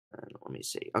let me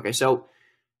see. Okay, so,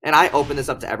 and I open this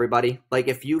up to everybody. Like,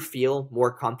 if you feel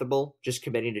more comfortable just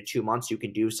committing to 2 months, you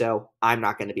can do so. I'm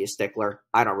not going to be a stickler.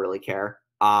 I don't really care.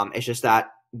 It's just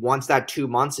that once that 2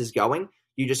 months is going,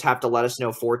 you just have to let us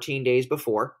know 14 days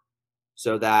before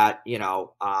so that, you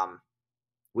know,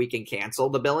 we can cancel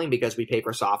the billing because we pay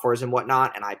for softwares and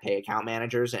whatnot, and I pay account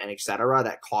managers and et cetera.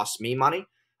 That costs me money.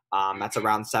 That's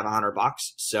around $700.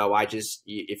 So I just,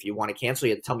 if you want to cancel,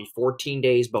 you have to tell me 14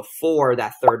 days before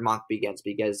that third month begins,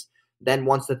 because then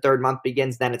once the third month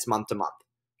begins, then it's month to month.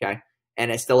 Okay.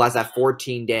 And it still has that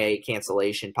 14-day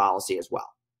cancellation policy as well.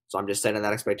 So I'm just setting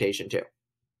that expectation too. Okay.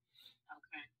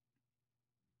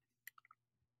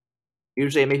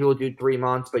 Usually maybe we'll do 3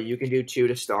 months, but you can do 2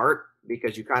 to start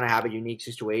because you kind of have a unique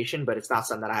situation, but it's not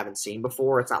something that I haven't seen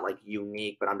before. It's not like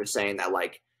unique, but I'm just saying that,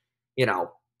 like, you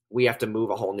know, we have to move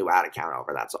a whole new ad account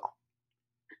over. That's all.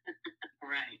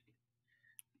 Right.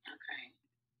 Okay.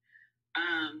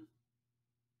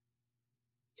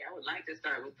 Yeah, I would like to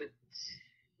start with the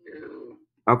 2.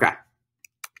 Okay.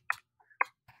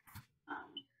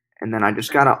 And then I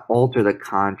just got to alter the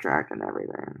contract and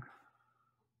everything.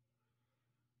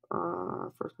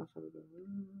 First contract.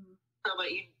 So,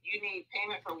 but you need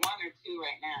payment for 1 or 2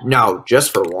 right now? No,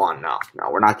 just for 1. No,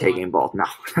 we're not taking both. No.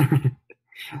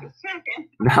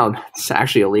 No, that's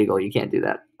actually illegal. You can't do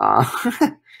that.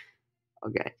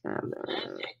 Okay. Okay.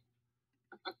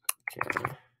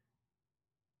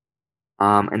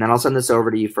 And then I'll send this over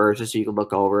to you first just so you can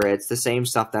look over it. It's the same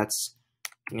stuff that's,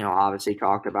 you know, obviously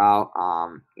talked about.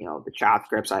 You know, the chat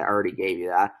scripts, I already gave you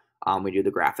that. We do the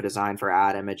graphic design for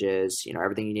ad images, you know,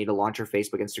 everything you need to launch your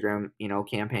Facebook, Instagram, you know,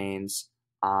 campaigns.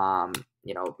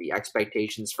 You know, the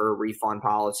expectations for a refund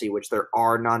policy, which there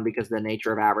are none because of the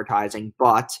nature of advertising.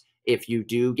 But if you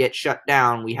do get shut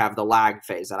down, we have the lag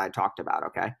phase that I talked about.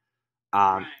 Okay.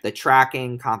 The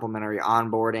tracking, complimentary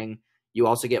onboarding. You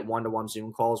also get one-to-one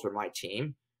Zoom calls with my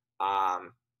team.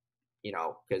 You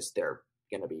know, because they're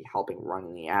going to be helping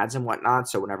running the ads and whatnot.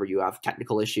 So whenever you have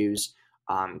technical issues,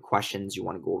 questions, you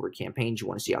want to go over campaigns, you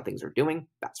want to see how things are doing,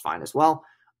 that's fine as well.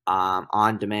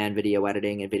 On-demand video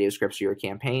editing and video scripts for your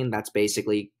campaign. That's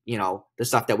basically, you know, the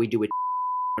stuff that we do with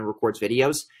and records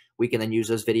videos. We can then use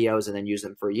those videos and then use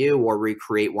them for you or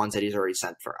recreate ones that he's already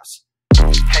sent for us.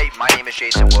 Hey, my name is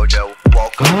Jason Wojo.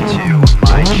 Welcome to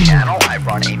my channel. I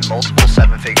run a multiple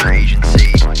 7-figure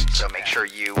agency, so make sure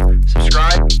you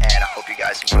subscribe, and I hope you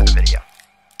guys enjoy the video.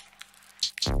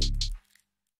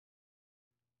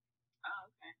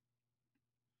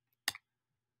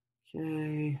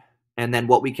 Okay. And then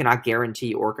what we cannot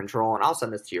guarantee or control, and I'll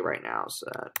send this to you right now. So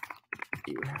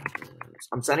you have this.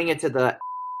 I'm sending it to the.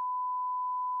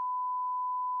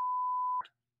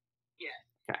 Yeah.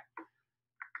 Okay.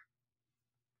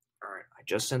 All right. I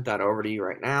just sent that over to you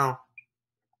right now.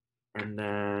 And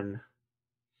then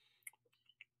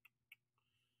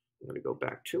I'm going to go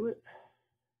back to it.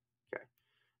 Okay.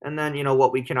 And then, you know,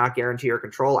 what we cannot guarantee or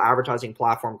control, advertising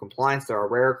platform compliance. There are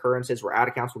rare occurrences where ad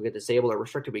accounts will get disabled or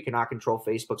restricted. We cannot control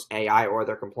Facebook's AI or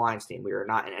their compliance team. We are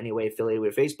not in any way affiliated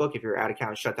with Facebook. If your ad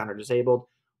account is shut down or disabled,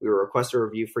 we will request a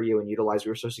review for you and utilize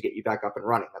resources to get you back up and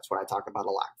running. That's what I talk about a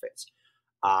lag phase.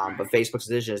 But Facebook's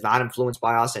decision is not influenced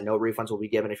by us, and no refunds will be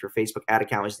given if your Facebook ad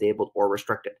account is disabled or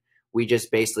restricted. We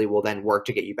just basically will then work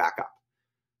to get you back up.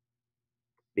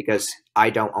 Because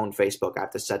I don't own Facebook. I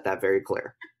have to set that very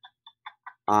clear.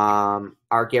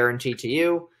 Our guarantee to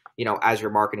you, you know, as your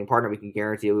marketing partner, we can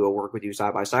guarantee we will work with you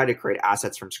side by side to create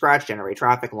assets from scratch, generate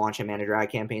traffic, launch and manage your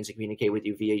ad campaigns, and communicate with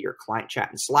you via your client chat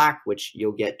and Slack, which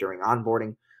you'll get during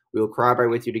onboarding. We will collaborate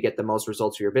with you to get the most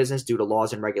results for your business. Due to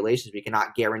laws and regulations, we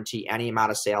cannot guarantee any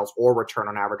amount of sales or return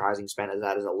on advertising spend, as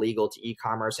that is illegal to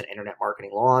e-commerce and internet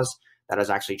marketing laws. That is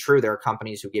actually true. There are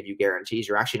companies who give you guarantees.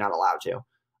 You're actually not allowed to.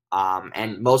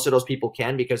 And most of those people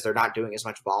can because they're not doing as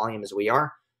much volume as we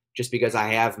are. Just because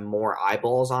I have more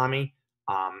eyeballs on me,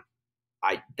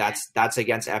 that's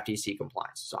against FTC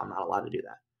compliance, so I'm not allowed to do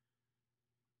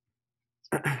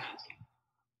that.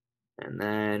 And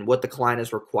then what the client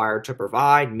is required to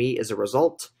provide, me as a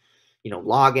result, you know,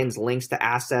 logins, links to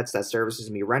assets that services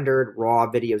can be rendered,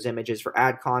 raw videos, images for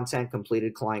ad content,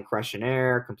 completed client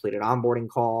questionnaire, completed onboarding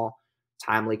call,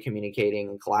 timely communicating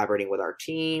and collaborating with our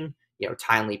team, you know,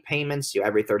 timely payments. You know,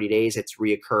 every 30 days, it's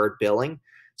reoccurred billing.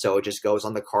 So it just goes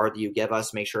on the card that you give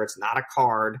us. Make sure it's not a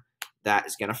card that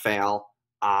is going to fail.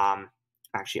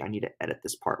 Actually, I need to edit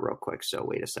this part real quick. So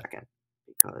wait a second,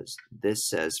 because this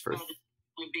says for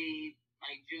would be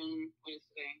like June, what is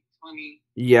today? 20.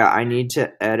 Yeah, I need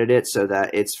to edit it so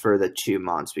that it's for the 2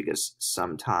 months because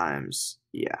sometimes,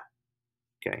 yeah.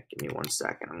 Okay, give me 1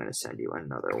 second. I'm going to send you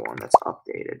another one that's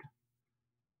updated.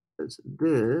 Because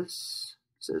this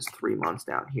says 3 months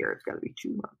down here. It's got to be 2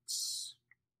 months.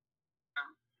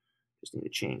 Just need to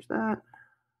change that.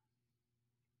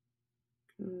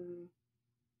 Okay.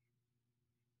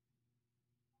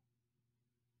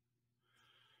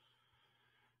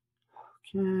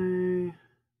 Okay.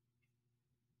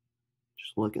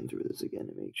 Just looking through this again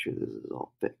to make sure this is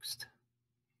all fixed.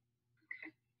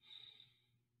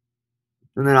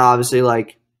 And then obviously,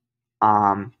 like,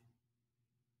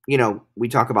 you know, we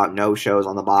talk about no-shows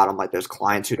on the bottom. Like, there's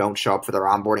clients who don't show up for their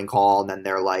onboarding call, and then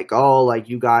they're like, oh, like,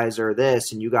 you guys are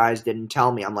this, and you guys didn't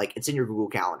tell me. I'm like, it's in your Google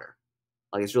Calendar.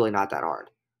 Like, it's really not that hard.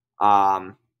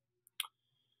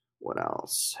 What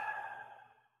else?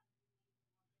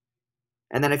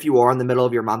 And then if you are in the middle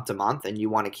of your month-to-month and you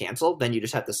want to cancel, then you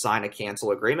just have to sign a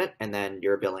cancel agreement, and then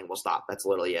your billing will stop. That's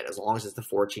literally it, as long as it's the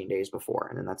 14 days before.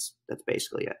 And then that's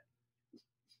basically it.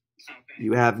 Okay.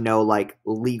 You have no, like,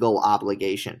 legal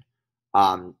obligation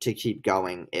to keep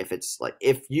going. If it's like,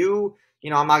 if you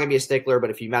know, I'm not going to be a stickler,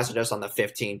 but if you message us on the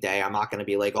 15th day, I'm not going to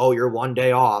be like, oh, you're 1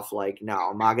 day off. Like,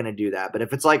 no, I'm not going to do that. But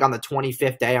if it's like on the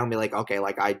 25th day, I'm going to be like, okay,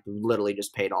 like, I literally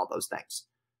just paid all those things.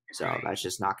 So that's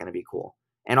just not going to be cool.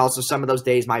 And also some of those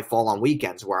days might fall on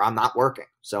weekends where I'm not working.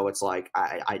 So it's like,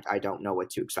 I don't know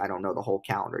what to expect. I don't know the whole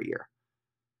calendar year.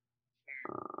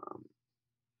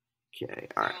 Okay,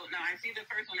 all right. So, no, I see the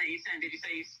first one that you sent. Did you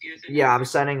say you're sending? Yeah,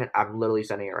 I'm literally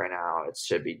sending it right now. It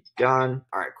should be done.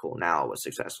 All right, cool. Now it was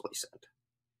successfully sent.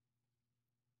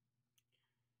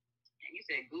 And you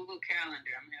said Google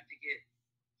Calendar. I'm going to have to get.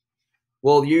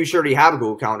 Well, you should already have a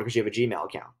Google Calendar because you have a Gmail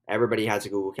account. Everybody has a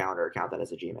Google Calendar account that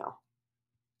has a Gmail.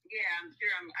 Yeah, I'm sure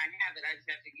I have it. I just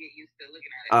have to get used to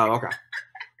looking at it. Oh, okay.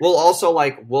 We'll also,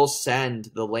 like, we'll send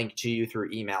the link to you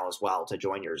through email as well to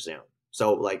join your Zoom.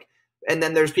 So, like, and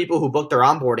then there's people who book their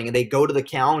onboarding and they go to the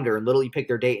calendar and literally pick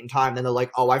their date and time. Then they're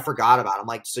like, oh, I forgot about it. I'm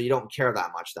like, so you don't care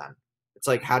that much then. It's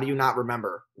like, how do you not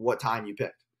remember what time you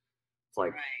picked? It's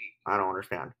like, I don't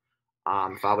understand.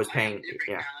 If I was paying,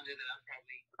 yeah.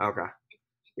 Okay.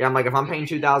 Yeah, I'm like, if I'm paying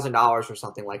 $2,000 for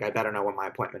something, like, I better know when my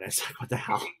appointment is. Like, what the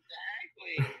hell? Exactly.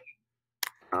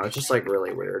 It's just, like,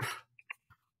 really weird.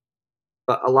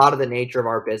 But a lot of the nature of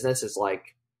our business is,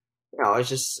 like, you know, it's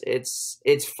just,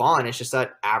 it's fun. It's just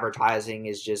that advertising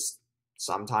is just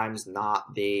sometimes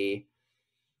not the,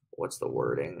 what's the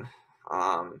wording?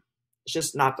 It's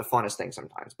just not the funnest thing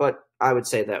sometimes. But I would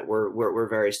say that we're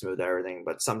very smooth at everything.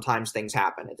 But sometimes things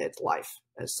happen. It's life.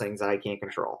 There's things that I can't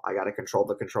control. I got to control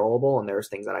the controllable, and there's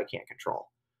things that I can't control.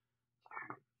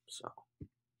 So.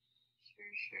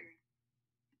 Sure.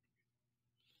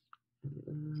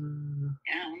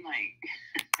 Yeah, I'm like,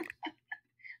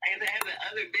 I had the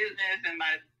other business and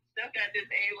my stuff got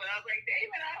disabled. I was like,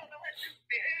 Damon, I don't know what to do.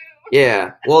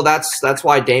 Yeah, well, that's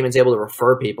why Damon's able to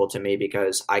refer people to me,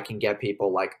 because I can get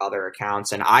people, like, other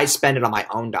accounts, and I spend it on my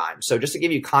own dime. So just to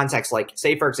give you context, like,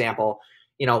 say, for example,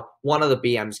 you know, one of the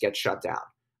BMs gets shut down.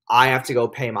 I have to go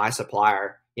pay my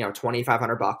supplier, you know,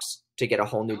 $2,500 to get a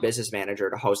whole new business manager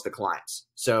to host the clients.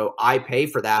 So I pay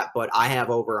for that, but I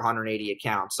have over 180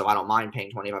 accounts, so I don't mind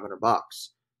paying $2,500.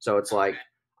 So it's like,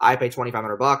 I pay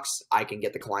 $2,500, I can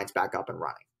get the clients back up and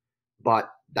running.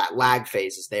 But that lag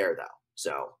phase is there, though.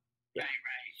 So, yeah.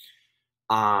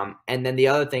 Right. And then the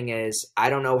other thing is, I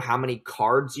don't know how many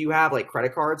cards you have, like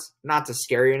credit cards, not to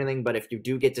scare you or anything, but if you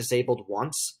do get disabled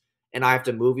once and I have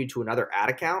to move you to another ad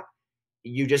account,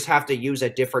 you just have to use a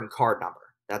different card number.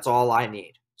 That's all I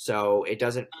need. So it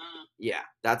doesn't, yeah,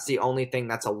 that's the only thing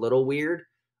that's a little weird,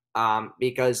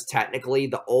 because technically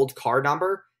the old card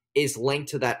number is linked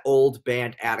to that old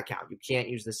banned ad account. You can't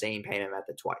use the same payment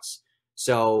method twice.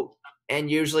 So,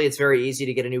 and usually it's very easy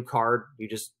to get a new card. You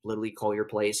just literally call your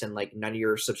place and, like, none of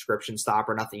your subscriptions stop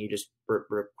or nothing. You just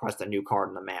request a new card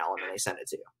in the mail and then they send it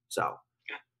to you. So. Okay.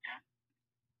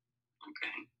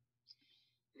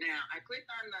 Now, I clicked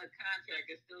on the contract.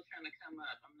 It's still trying to come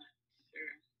up. I'm not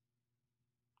sure.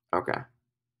 Okay.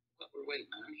 What we're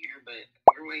waiting on here, but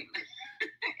we're waiting.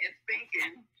 It's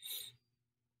thinking.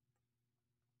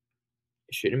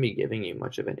 It shouldn't be giving you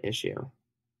much of an issue.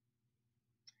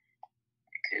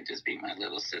 It could just be my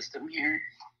little system here.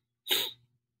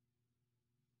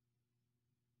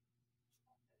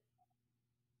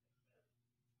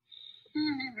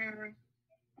 I'm going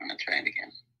to try it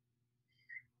again.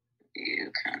 View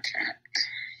contract.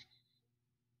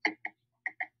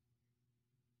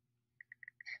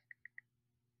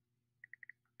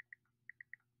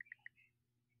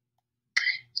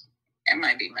 It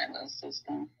might be my little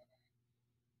system.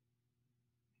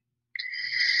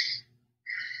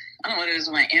 I don't know what it is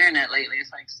with my internet lately.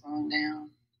 It's like slowing down.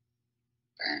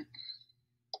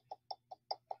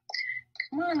 But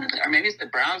Well, or maybe it's the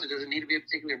browser. Does it need to be a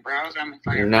particular browser? I'm in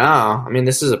Firefox. No, I mean,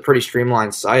 this is a pretty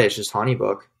streamlined site. It's just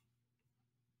HoneyBook.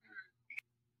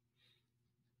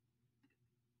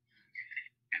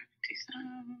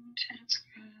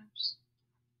 Transcripts.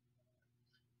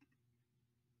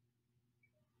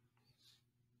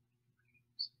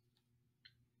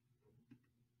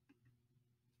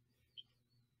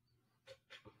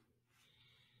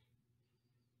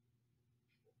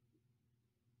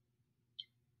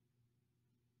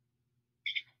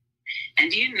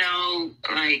 And do you know,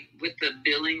 like, with the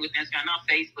billing with Instagram, I know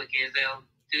Facebook is, they'll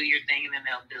do your thing and then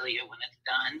they'll bill you when it's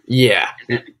done. Yeah.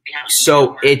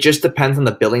 So it just depends on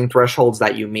the billing thresholds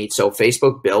that you meet. So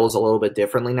Facebook bills a little bit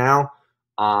differently now.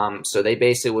 So they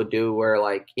basically would do where,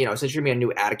 like, you know, since you're going to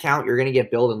be a new ad account, you're going to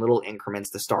get billed in little increments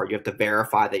to start. You have to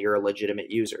verify that you're a legitimate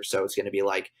user. So it's going to be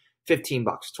like $15,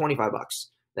 $25.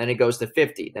 Then it goes to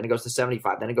 50. Then it goes to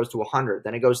 75. Then it goes to 100.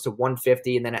 Then it goes to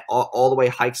 150. And then it all the way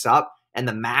hikes up. And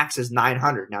the max is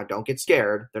 900. Now, don't get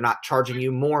scared. They're not charging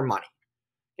you more money.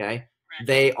 Okay. Right.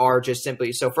 They are just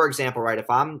simply, so for example, right, if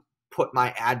I'm put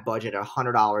my ad budget at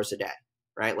 $100 a day,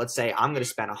 right? Let's say I'm going to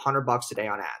spend $100 a day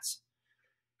on ads.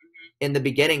 In the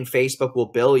beginning, Facebook will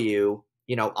bill you,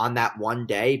 you know, on that one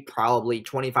day, probably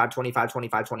 25, 25,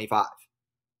 25, 25.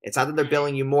 It's not that they're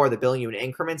billing you more, they're billing you in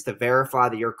increments to verify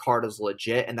that your card is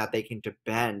legit and that they can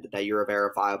depend that you're a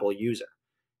verifiable user.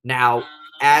 Now,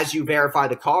 as you verify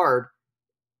the card,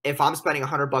 if I'm spending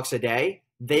 $100 a day,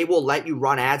 they will let you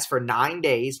run ads for 9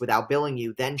 days without billing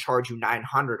you, then charge you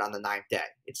 $900 on the 9th day.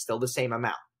 It's still the same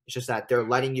amount. It's just that they're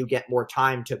letting you get more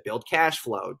time to build cash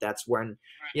flow. That's when,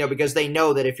 you know, because they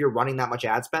know that if you're running that much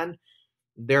ad spend,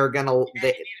 they're going to,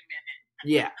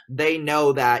 they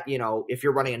know that, you know, if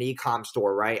you're running an e-com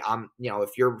store, right? You know,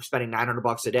 if you're spending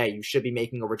 $900 a day, you should be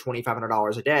making over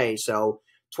 $2,500 a day. So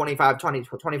 2,500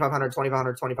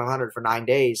 for 9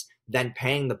 days, then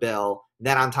paying the bill,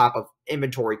 then on top of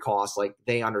inventory costs, like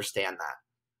they understand that.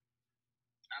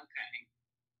 Okay.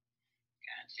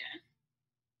 Gotcha.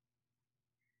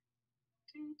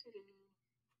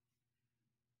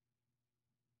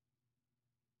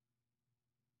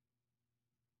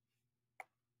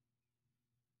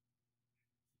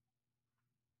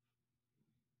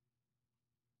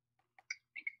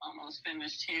 Almost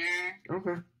finished here.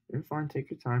 Okay. You're fine. Take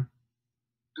your time.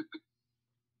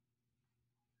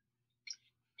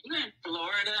 You in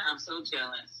Florida? I'm so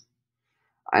jealous.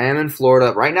 I am in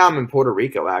Florida. Right now I'm in Puerto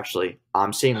Rico, actually.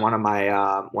 I'm seeing one of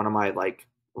my like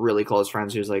really close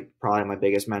friends who's like probably my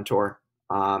biggest mentor.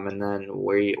 And then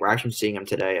we're actually seeing him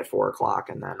today at 4 o'clock,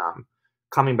 and then I'm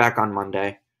coming back on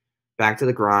Monday. Back to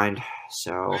the grind.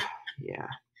 So yeah.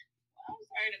 I'm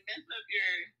sorry to mess up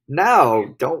your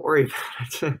No, don't worry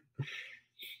about it.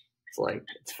 It's like,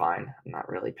 it's fine. I'm not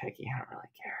really picky. I don't really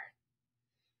care.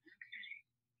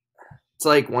 It's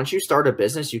like once you start a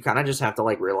business, you kind of just have to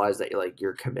like realize that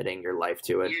you're committing your life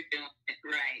to it. You're doing it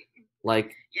right.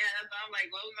 Like, yeah, that's why I'm like,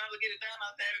 well, we might as well get it done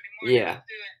on Saturday morning. Yeah,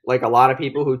 like a lot of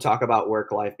people who talk about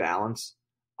work-life balance.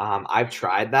 I've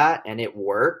tried that and it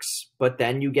works, but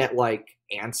then you get like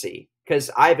antsy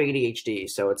because I have ADHD,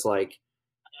 so it's like.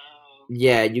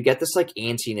 Yeah, you get this like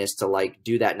antsiness to like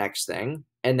do that next thing.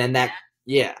 And then that,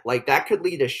 like that could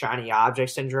lead to shiny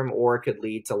object syndrome, or it could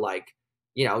lead to like,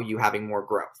 you know, you having more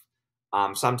growth.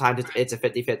 Sometimes it's a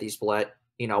 50-50 split,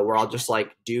 you know, where I'll just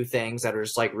like do things that are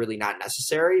just like really not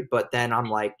necessary. But then I'm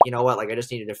like, you know what, like I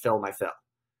just needed to fill my fill.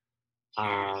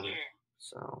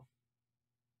 So.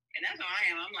 And that's how I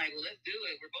am. I'm like, well, let's do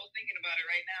it. We're both thinking about it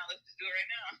right now. Let's just do it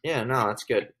right now. Yeah, no, that's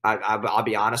good. I'll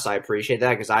be honest. I appreciate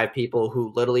that because I have people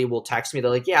who literally will text me. They're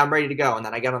like, yeah, I'm ready to go. And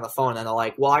then I get on the phone and they're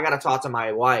like, well, I got to talk to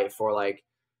my wife, or like,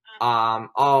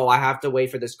 oh, I have to wait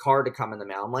for this card to come in the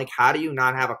mail. I'm like, how do you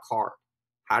not have a card?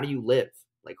 How do you live?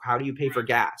 Like, how do you pay for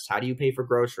gas? How do you pay for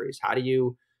groceries? How do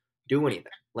you do anything?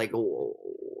 Like,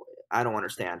 I don't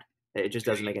understand. It just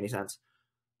doesn't make any sense.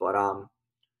 But,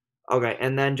 okay,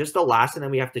 and then just the last thing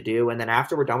that we have to do, and then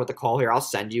after we're done with the call here, I'll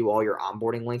send you all your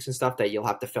onboarding links and stuff that you'll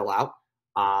have to fill out.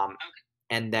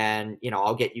 And then, you know,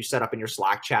 I'll get you set up in your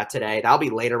Slack chat today. That'll be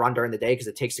later on during the day because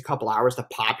it takes a couple hours to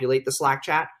populate the Slack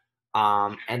chat.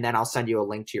 And then I'll send you a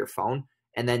link to your phone.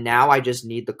 And then now I just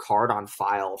need the card on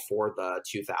file for the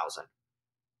 2000.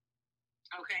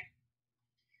 Okay.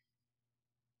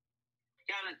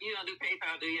 You don't do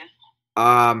PayPal, do you?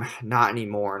 Not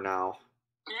anymore, no.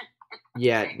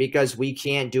 Yeah, because we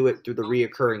can't do it through the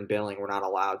reoccurring billing. We're not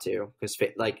allowed to because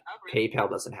like PayPal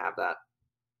doesn't have that.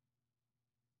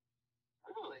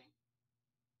 Really?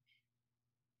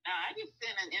 No, I just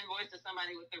sent an invoice to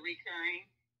somebody with the recurring.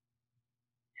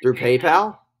 Through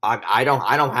PayPal? I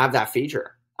don't have that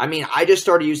feature. I mean, I just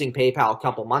started using PayPal a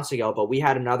couple months ago, but we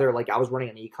had another, like I was running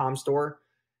an e-com store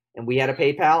and we had a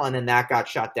PayPal, and then that got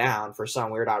shut down for some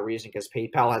weird odd reason because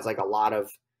PayPal has like a lot of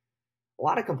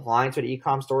compliance with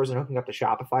e-com stores and hooking up to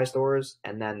Shopify stores,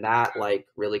 and then that like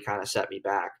really kind of set me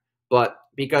back. But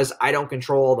because I don't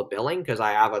control the billing because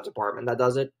I have a department that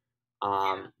does it,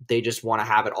 they just want to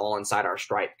have it all inside our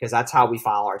Stripe because that's how we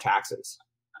file our taxes.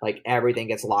 Like everything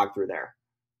gets logged through there.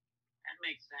 That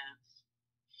makes sense.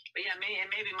 But yeah,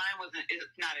 maybe mine wasn't. It's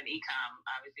not an e-com,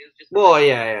 obviously. It's just. Well,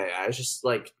 yeah. It's just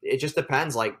like it just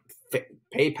depends. Like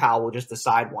PayPal will just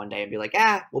decide one day and be like,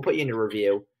 we'll put you in a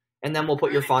review, and then we'll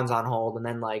put your funds on hold, and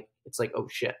then like it's like, oh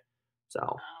shit. So.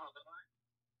 Oh,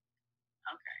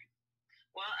 okay.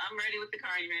 Well, I'm ready with the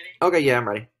car. You ready? Okay, yeah, I'm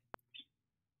ready.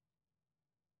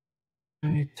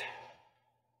 Right.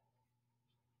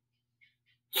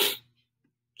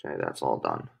 Okay, that's all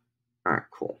done. All right,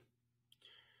 cool.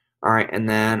 All right, and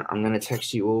then I'm going to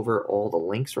text you over all the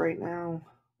links right now.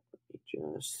 Let me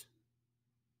just...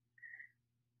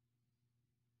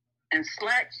 And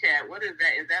Slack chat, what is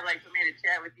that? Is that like for me to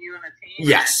chat with you and the team?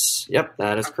 Yes. Yep,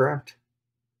 that is correct.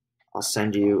 I'll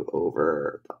send you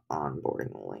over the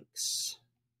onboarding links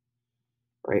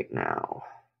right now.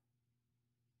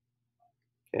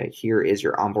 Okay, here is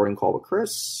your onboarding call with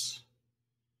Chris.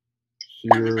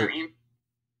 Here.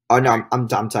 Oh no, I'm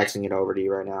texting it over to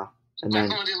you right now. And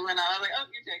then,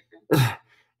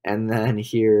 and then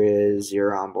here is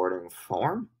your onboarding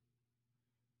form,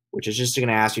 which is just going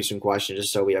to ask you some questions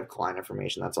just so we have client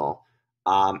information. That's all.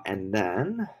 And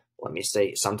then let me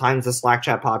say, sometimes the Slack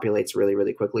chat populates really,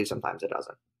 really quickly. Sometimes it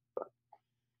doesn't. But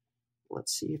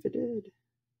let's see if it did.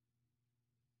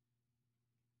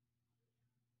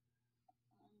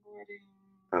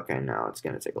 Okay, now it's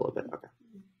going to take a little bit. Okay.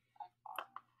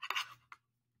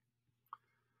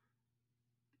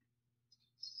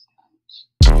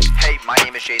 Hey, my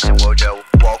name is Jason Wojo.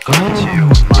 Welcome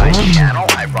to my channel.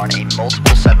 I run a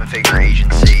multiple seven-figure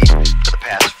agency. For the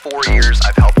past 4 years,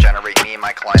 I've helped generate me and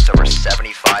my clients over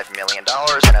 $75 million,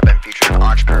 and I've been featured in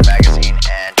Entrepreneur